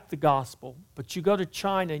reject the gospel. But you go to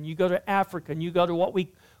China and you go to Africa and you go to what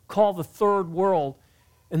we call the third world,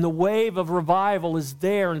 and the wave of revival is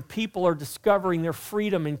there, and people are discovering their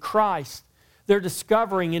freedom in Christ. They're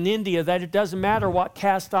discovering in India that it doesn't matter what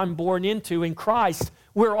caste I'm born into. In Christ,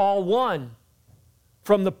 we're all one,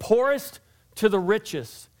 from the poorest to the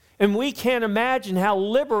richest. And we can't imagine how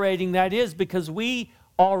liberating that is, because we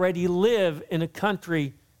already live in a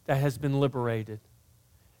country that has been liberated.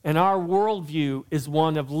 And our worldview is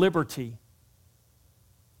one of liberty.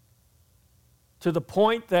 To the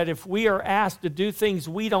point that if we are asked to do things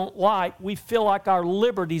we don't like, we feel like our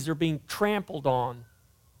liberties are being trampled on.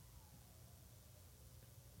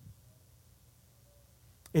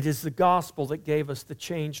 It is the gospel that gave us the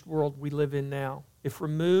changed world we live in now. If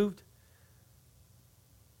removed,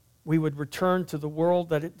 we would return to the world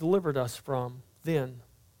that it delivered us from then.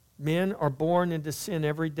 Men are born into sin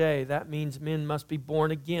every day. That means men must be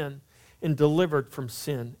born again and delivered from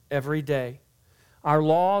sin every day. Our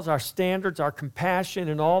laws, our standards, our compassion,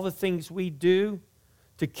 and all the things we do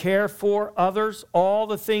to care for others, all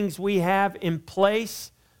the things we have in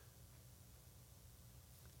place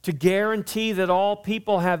to guarantee that all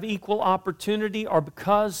people have equal opportunity are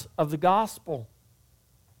because of the gospel.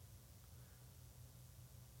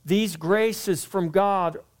 These graces from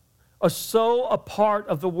God are so a part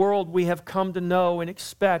of the world we have come to know and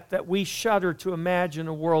expect that we shudder to imagine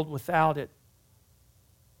a world without it.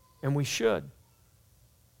 And we should.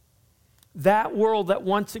 That world that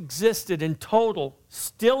once existed in total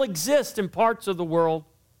still exists in parts of the world.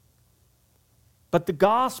 But the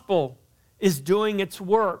gospel is doing its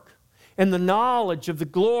work. And the knowledge of the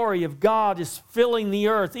glory of God is filling the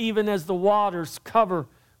earth, even as the waters cover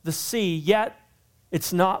the sea. Yet,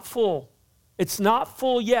 it's not full. It's not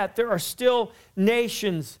full yet. There are still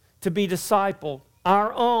nations to be discipled.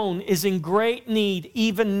 Our own is in great need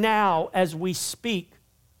even now as we speak.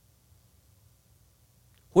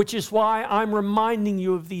 Which is why I'm reminding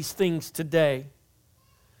you of these things today.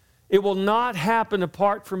 It will not happen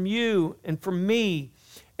apart from you and from me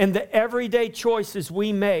and the everyday choices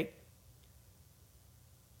we make,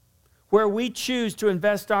 where we choose to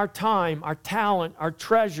invest our time, our talent, our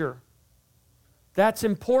treasure. That's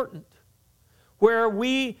important. Where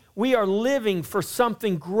we are living for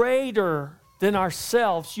something greater than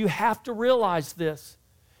ourselves. You have to realize this.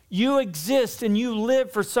 You exist and you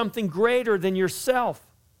live for something greater than yourself.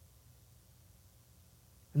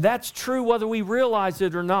 And that's true whether we realize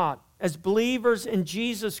it or not. As believers in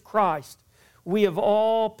Jesus Christ, we of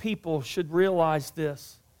all people should realize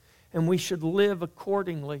this, and we should live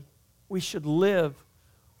accordingly. We should live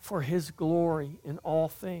for His glory in all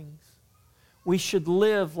things. We should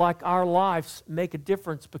live like our lives make a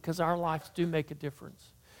difference, because our lives do make a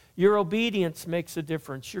difference. Your obedience makes a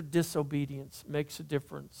difference. Your disobedience makes a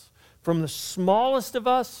difference. From the smallest of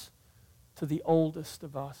us to the oldest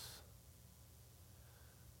of us.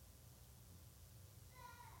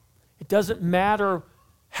 It doesn't matter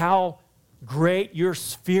how great your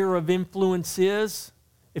sphere of influence is.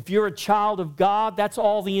 If you're a child of God, that's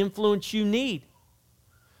all the influence you need.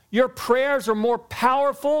 Your prayers are more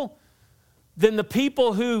powerful than the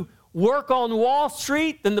people who work on Wall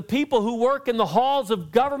Street, than the people who work in the halls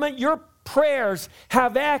of government. Your prayers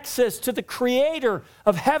have access to the Creator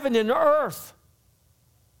of heaven and earth.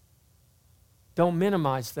 Don't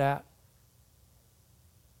minimize that.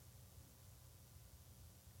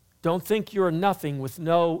 Don't think you're a nothing with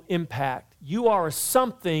no impact. You are a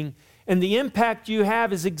something, and the impact you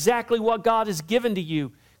have is exactly what God has given to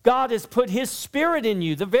you. God has put His Spirit in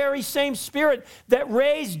you. The very same Spirit that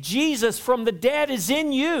raised Jesus from the dead is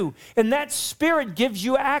in you. And that Spirit gives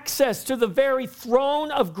you access to the very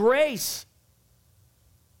throne of grace.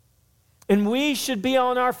 And we should be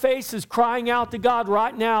on our faces crying out to God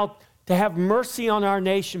right now to have mercy on our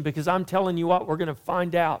nation, because I'm telling you what, we're going to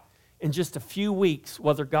find out in just a few weeks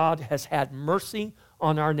whether God has had mercy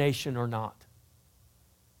on our nation or not.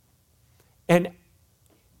 And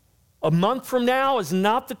a month from now is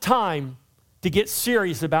not the time to get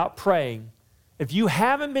serious about praying. If you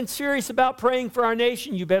haven't been serious about praying for our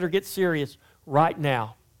nation, you better get serious right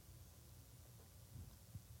now.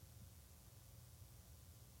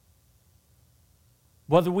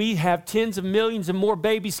 Whether we have tens of millions and more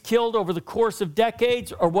babies killed over the course of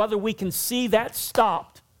decades, or whether we can see that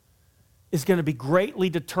stopped, is going to be greatly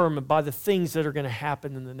determined by the things that are going to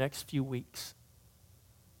happen in the next few weeks.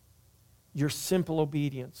 Your simple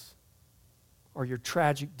obedience or your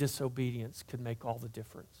tragic disobedience could make all the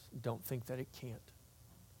difference. Don't think that it can't.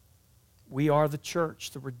 We are the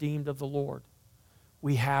church, the redeemed of the Lord.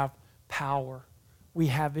 We have power. We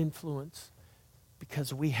have influence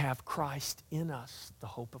because we have Christ in us, the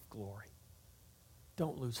hope of glory.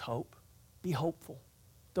 Don't lose hope. Be hopeful.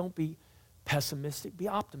 Don't be pessimistic. Be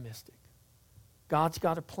optimistic. God's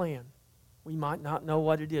got a plan. We might not know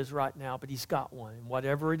what it is right now, but He's got one. And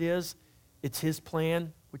whatever it is, it's His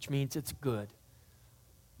plan, which means it's good.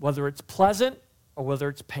 Whether it's pleasant or whether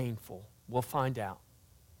it's painful, we'll find out.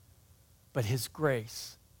 But His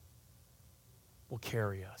grace will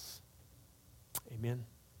carry us. Amen.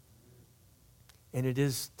 And it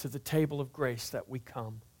is to the table of grace that we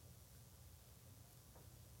come.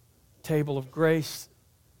 Table of grace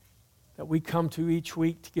that we come to each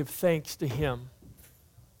week to give thanks to Him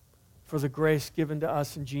for the grace given to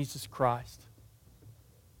us in Jesus Christ.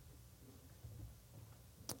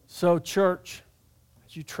 So, church,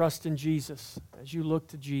 as you trust in Jesus, as you look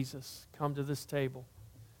to Jesus, come to this table.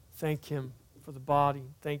 Thank Him for the body.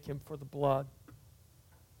 Thank Him for the blood.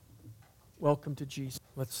 Welcome to Jesus.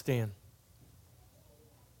 Let's stand.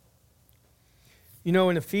 You know,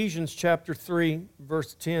 in Ephesians chapter 3,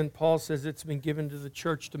 verse 10, Paul says it's been given to the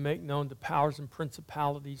church to make known the powers and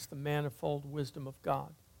principalities, the manifold wisdom of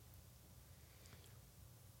God.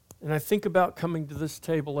 And I think about coming to this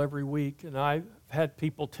table every week, and I've had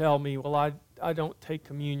people tell me, well, I don't take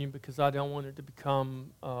communion because I don't want it to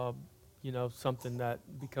become, something that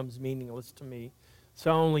becomes meaningless to me.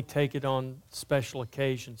 So I only take it on special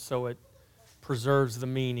occasions so it preserves the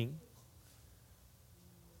meaning.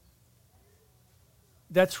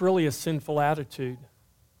 That's really a sinful attitude.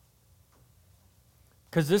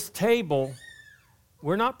 Because this table,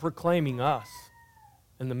 we're not proclaiming us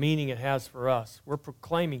and the meaning it has for us. We're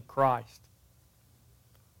proclaiming Christ.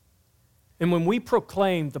 And when we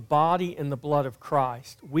proclaim the body and the blood of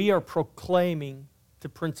Christ, we are proclaiming to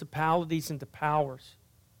principalities and to powers.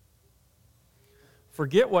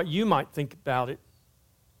 Forget what you might think about it.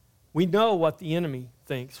 We know what the enemy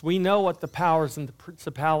thinks. We know what the powers and the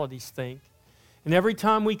principalities think. And every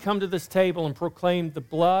time we come to this table and proclaim the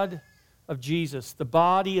blood of Jesus, the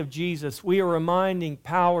body of Jesus, we are reminding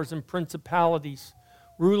powers and principalities,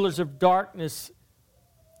 rulers of darkness,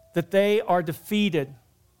 that they are defeated,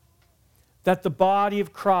 that the body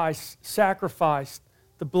of Christ sacrificed,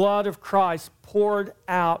 the blood of Christ poured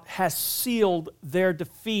out, has sealed their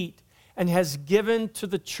defeat and has given to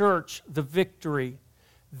the church the victory.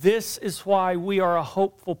 This is why we are a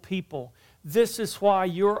hopeful people. This is why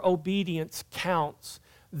your obedience counts.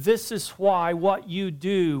 This is why what you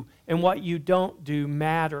do and what you don't do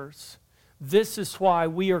matters. This is why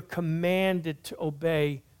we are commanded to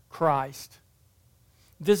obey Christ.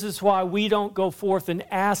 This is why we don't go forth and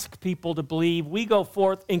ask people to believe. We go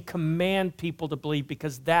forth and command people to believe,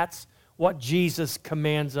 because that's what Jesus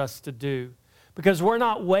commands us to do. Because we're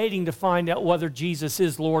not waiting to find out whether Jesus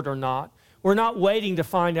is Lord or not. We're not waiting to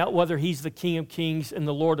find out whether He's the King of Kings and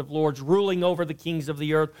the Lord of Lords, ruling over the kings of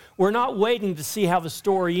the earth. We're not waiting to see how the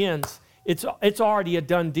story ends. It's already a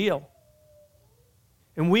done deal.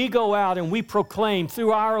 And we go out and we proclaim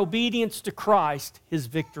through our obedience to Christ His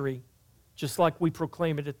victory, just like we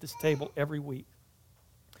proclaim it at this table every week.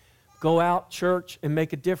 Go out, church, and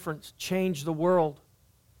make a difference. Change the world.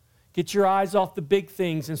 Get your eyes off the big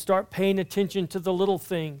things and start paying attention to the little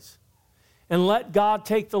things. And let God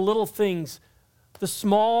take the little things, the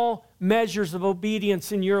small measures of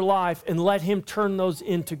obedience in your life, and let Him turn those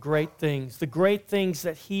into great things, the great things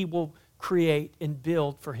that He will create and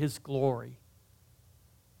build for His glory.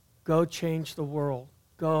 Go change the world.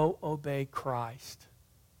 Go obey Christ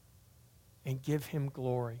and give Him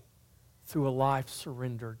glory through a life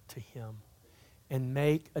surrendered to Him, and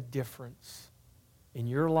make a difference in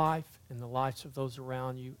your life, in the lives of those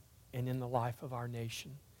around you, and in the life of our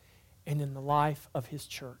nation, and in the life of His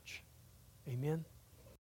church. Amen.